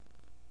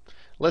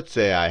Let's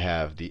say I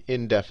have the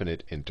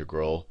indefinite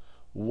integral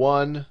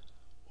 1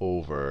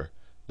 over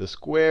the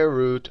square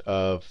root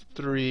of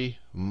 3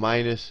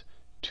 minus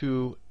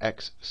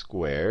 2x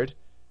squared.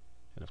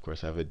 And of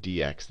course, I have a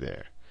dx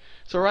there.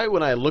 So right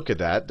when I look at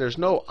that, there's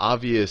no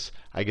obvious,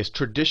 I guess,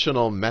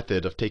 traditional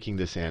method of taking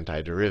this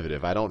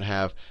antiderivative. I don't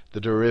have the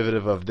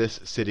derivative of this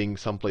sitting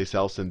someplace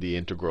else in the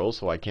integral,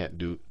 so I can't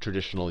do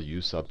traditional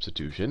u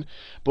substitution.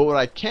 But what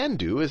I can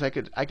do is I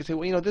could say,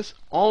 well, this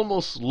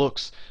almost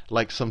looks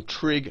like some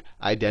trig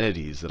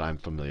identities that I'm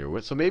familiar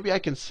with. So maybe I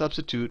can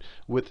substitute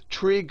with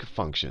trig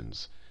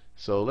functions.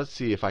 So let's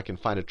see if I can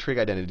find a trig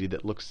identity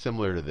that looks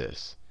similar to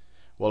this.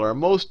 Well, our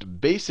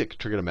most basic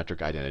trigonometric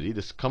identity,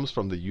 this comes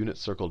from the unit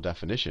circle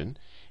definition,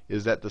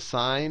 is that the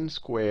sine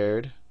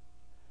squared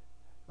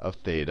of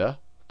theta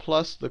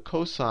plus the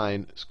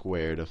cosine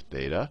squared of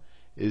theta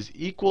is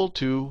equal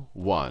to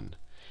 1.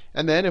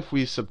 And then if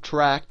we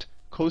subtract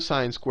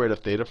cosine squared of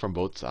theta from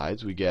both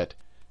sides, we get,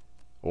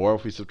 or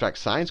if we subtract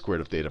sine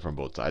squared of theta from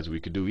both sides, we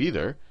could do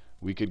either.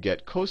 We could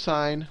get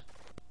cosine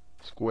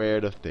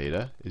squared of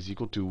theta is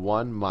equal to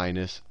 1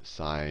 minus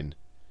sine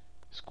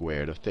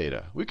squared of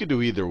theta. We could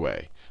do either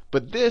way.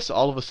 But this,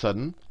 all of a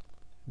sudden,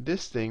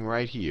 this thing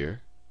right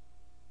here,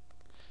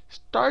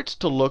 starts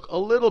to look a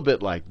little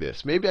bit like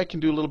this. Maybe I can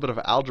do a little bit of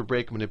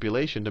algebraic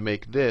manipulation to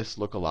make this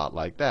look a lot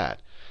like that.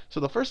 So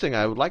the first thing,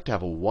 I would like to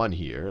have a 1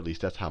 here. At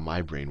least that's how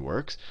my brain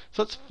works.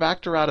 So let's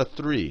factor out a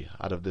 3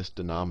 out of this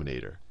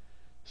denominator.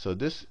 So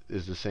this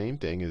is the same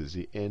thing as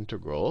the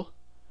integral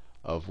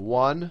of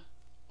 1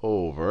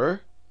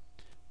 over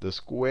the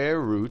square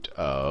root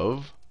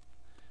of,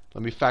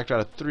 let me factor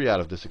out a 3 out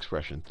of this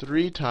expression.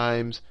 3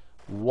 times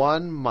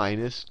 1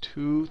 minus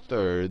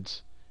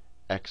 2/3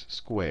 x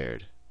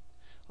squared.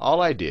 All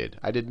I did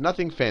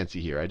nothing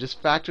fancy here. I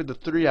just factored the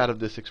 3 out of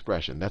this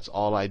expression. That's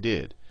all I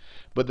did.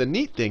 But the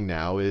neat thing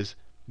now is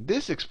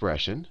this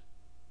expression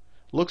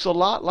looks a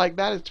lot like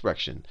that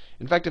expression.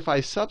 In fact, if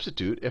I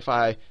substitute, if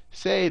I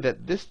say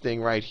that this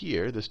thing right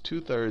here, this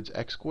 2/3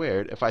 x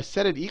squared, if I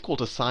set it equal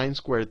to sine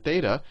squared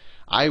theta,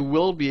 I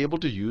will be able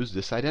to use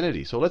this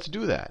identity. So let's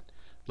do that.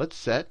 Let's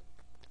set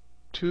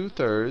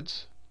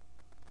 2/3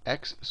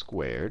 x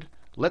squared.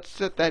 Let's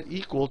set that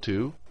equal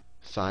to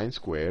sine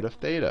squared of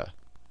theta.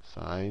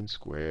 Sine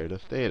squared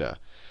of theta.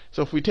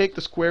 So if we take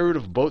the square root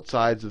of both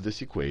sides of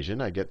this equation,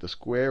 I get the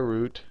square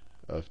root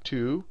of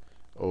 2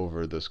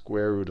 over the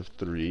square root of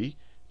 3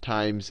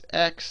 times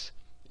x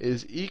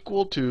is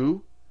equal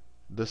to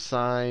the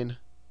sine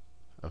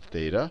of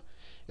theta.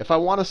 If I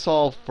want to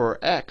solve for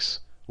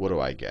x, what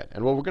do I get?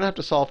 And well, we're going to have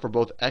to solve for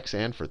both x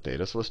and for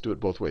theta, so let's do it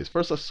both ways.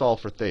 First, let's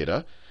solve for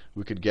theta.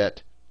 We could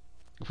get,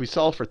 if we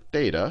solve for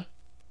theta,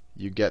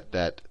 you get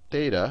that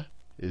theta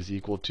is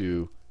equal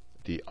to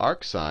the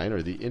arc sine,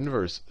 or the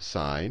inverse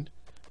sine,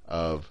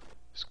 of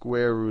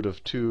square root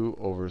of 2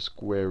 over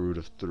square root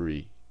of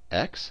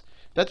 3x.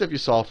 That's if you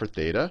solve for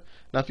theta.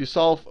 Now, if you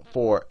solve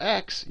for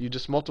x, you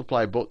just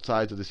multiply both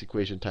sides of this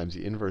equation times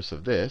the inverse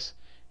of this,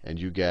 and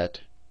you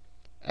get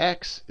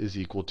x is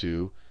equal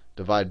to,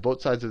 divide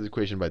both sides of the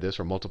equation by this,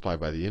 or multiply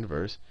by the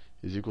inverse,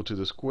 is equal to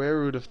the square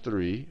root of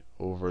 3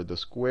 over the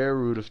square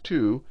root of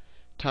 2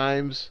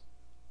 times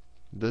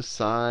the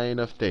sine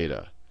of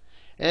theta.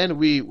 And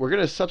we're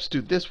going to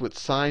substitute this with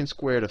sine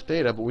squared of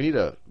theta, but we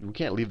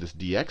can't leave this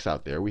dx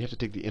out there. We have to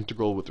take the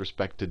integral with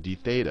respect to d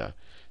theta.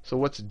 So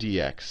what's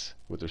dx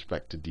with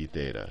respect to d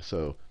theta?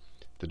 So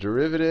the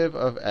derivative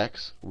of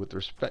x with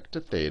respect to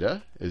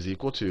theta is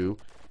equal to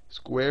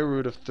square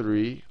root of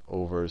 3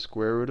 over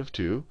square root of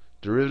 2.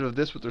 Derivative of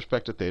this with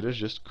respect to theta is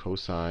just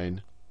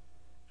cosine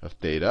of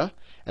theta.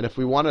 And if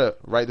we want to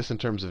write this in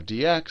terms of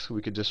dx,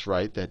 we could just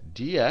write that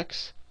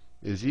dx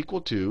is equal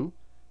to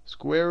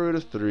square root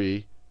of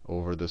 3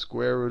 over the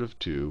square root of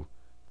 2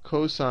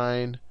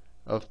 cosine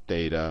of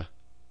theta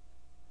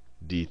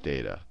d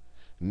theta.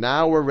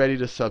 Now we're ready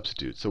to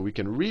substitute. So we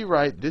can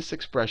rewrite this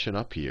expression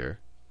up here.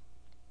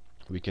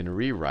 We can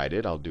rewrite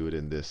it. I'll do it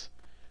in this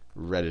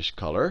reddish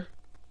color.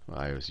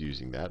 I was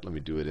using that. Let me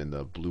do it in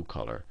the blue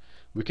color.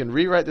 We can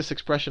rewrite this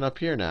expression up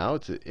here now.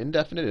 It's an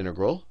indefinite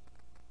integral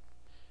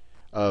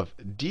of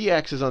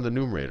dx is on the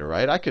numerator,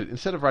 right? I could,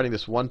 instead of writing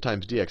this 1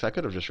 times dx, I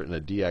could have just written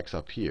a dx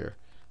up here.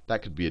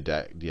 That could be a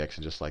dx,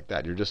 and just like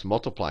that. You're just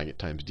multiplying it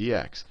times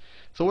dx.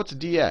 So what's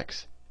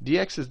dx?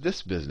 Dx is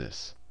this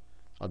business.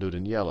 I'll do it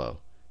in yellow.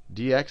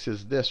 Dx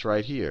is this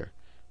right here.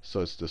 So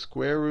it's the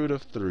square root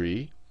of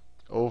 3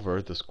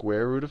 over the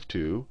square root of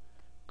 2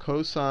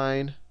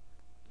 cosine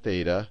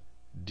theta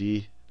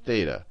d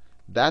theta.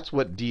 That's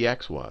what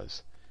dx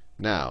was.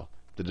 Now,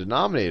 the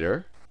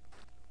denominator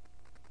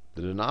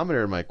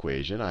in my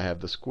equation, I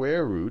have the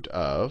square root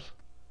of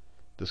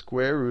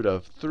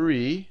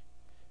 3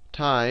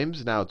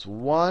 times, now it's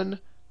 1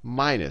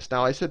 minus.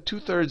 Now I said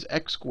 2/3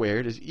 x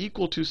squared is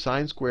equal to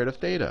sine squared of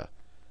theta.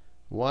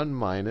 1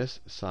 minus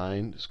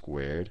sine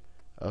squared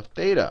of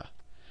theta.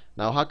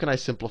 Now how can I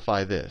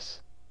simplify this?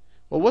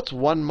 Well, what's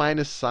 1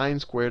 minus sine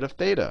squared of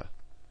theta?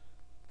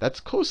 That's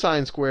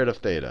cosine squared of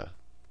theta.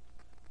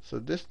 So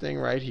this thing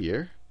right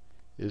here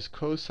is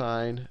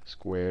cosine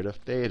squared of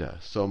theta.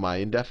 So my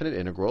indefinite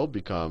integral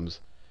becomes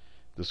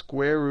the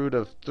square root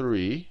of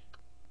 3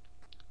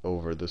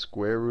 over the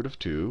square root of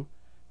 2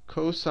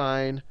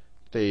 cosine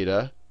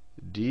theta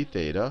d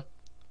theta,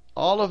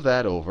 all of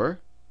that over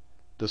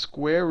the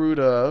square root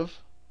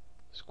of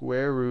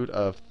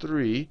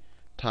 3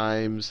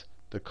 times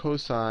the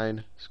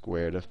cosine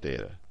squared of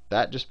theta.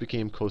 That just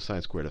became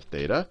cosine squared of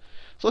theta.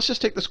 So let's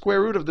just take the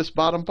square root of this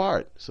bottom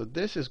part. So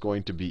this is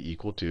going to be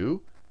equal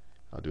to,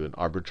 I'll do an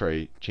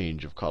arbitrary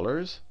change of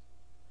colors,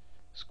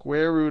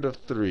 square root of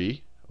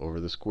 3 over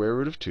the square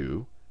root of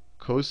 2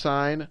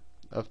 cosine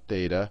of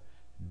theta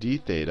d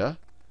theta,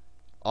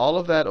 all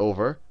of that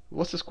over,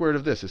 what's the square root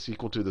of this? It's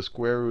equal to the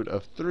square root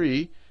of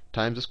 3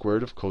 times the square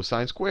root of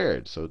cosine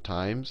squared. So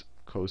times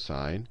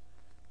cosine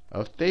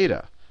of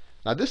theta.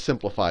 Now this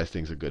simplifies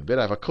things a good bit.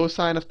 I have a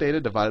cosine of theta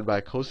divided by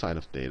a cosine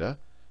of theta.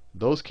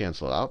 Those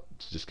cancel out.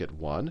 Let's just get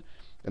 1.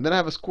 And then I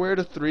have a square root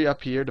of 3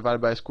 up here divided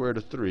by a square root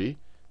of 3.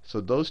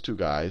 So those two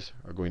guys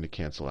are going to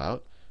cancel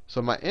out.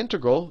 So my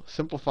integral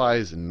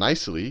simplifies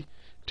nicely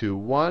to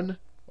 1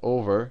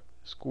 over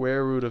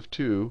square root of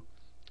 2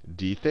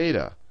 d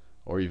theta.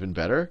 Or even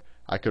better,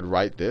 I could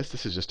write this.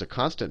 This is just a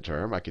constant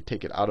term. I could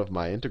take it out of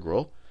my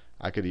integral.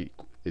 It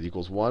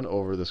equals 1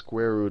 over the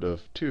square root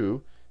of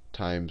 2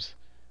 times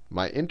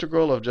my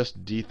integral of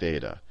just d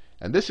theta.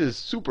 And this is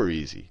super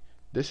easy.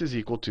 This is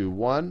equal to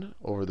 1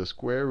 over the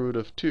square root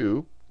of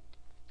 2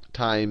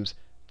 times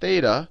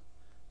theta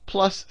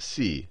plus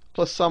c,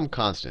 plus some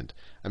constant.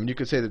 I mean, you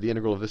could say that the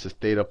integral of this is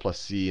theta plus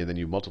c, and then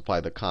you multiply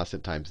the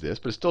constant times this,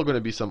 but it's still going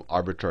to be some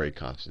arbitrary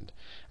constant.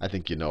 I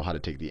think you know how to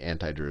take the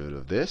antiderivative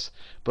of this.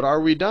 But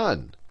are we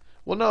done?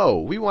 Well, no.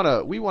 We want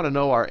to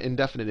know our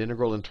indefinite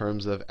integral in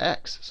terms of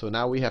x. So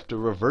now we have to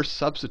reverse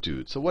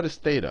substitute. So what is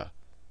theta?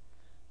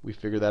 We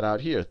figure that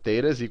out here.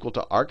 Theta is equal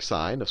to arc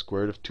sine of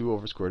square root of 2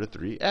 over square root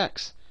of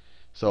 3x.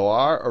 So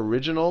our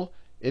original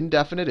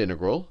indefinite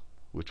integral,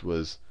 which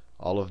was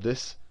all of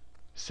this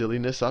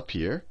silliness up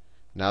here,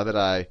 now that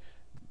I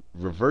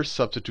reverse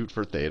substitute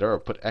for theta, or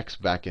put x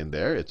back in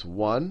there, it's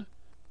 1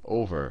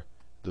 over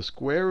the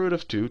square root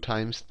of 2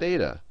 times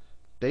theta.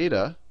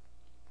 Theta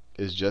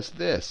is just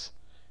this,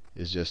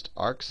 is just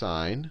arc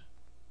sine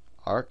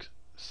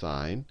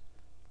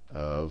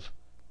of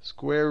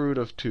square root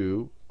of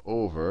 2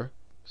 over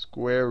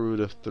square root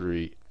of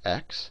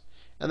 3x.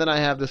 And then I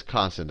have this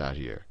constant out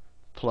here,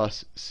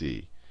 plus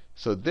c.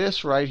 So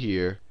this right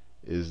here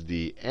is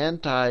the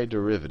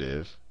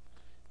antiderivative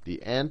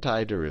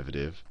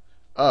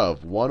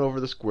of 1 over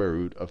the square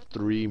root of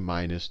 3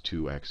 minus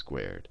 2x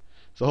squared.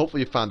 So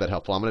hopefully you found that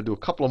helpful. I'm going to do a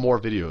couple of more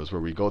videos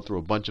where we go through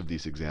a bunch of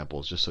these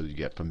examples just so you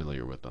get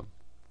familiar with them.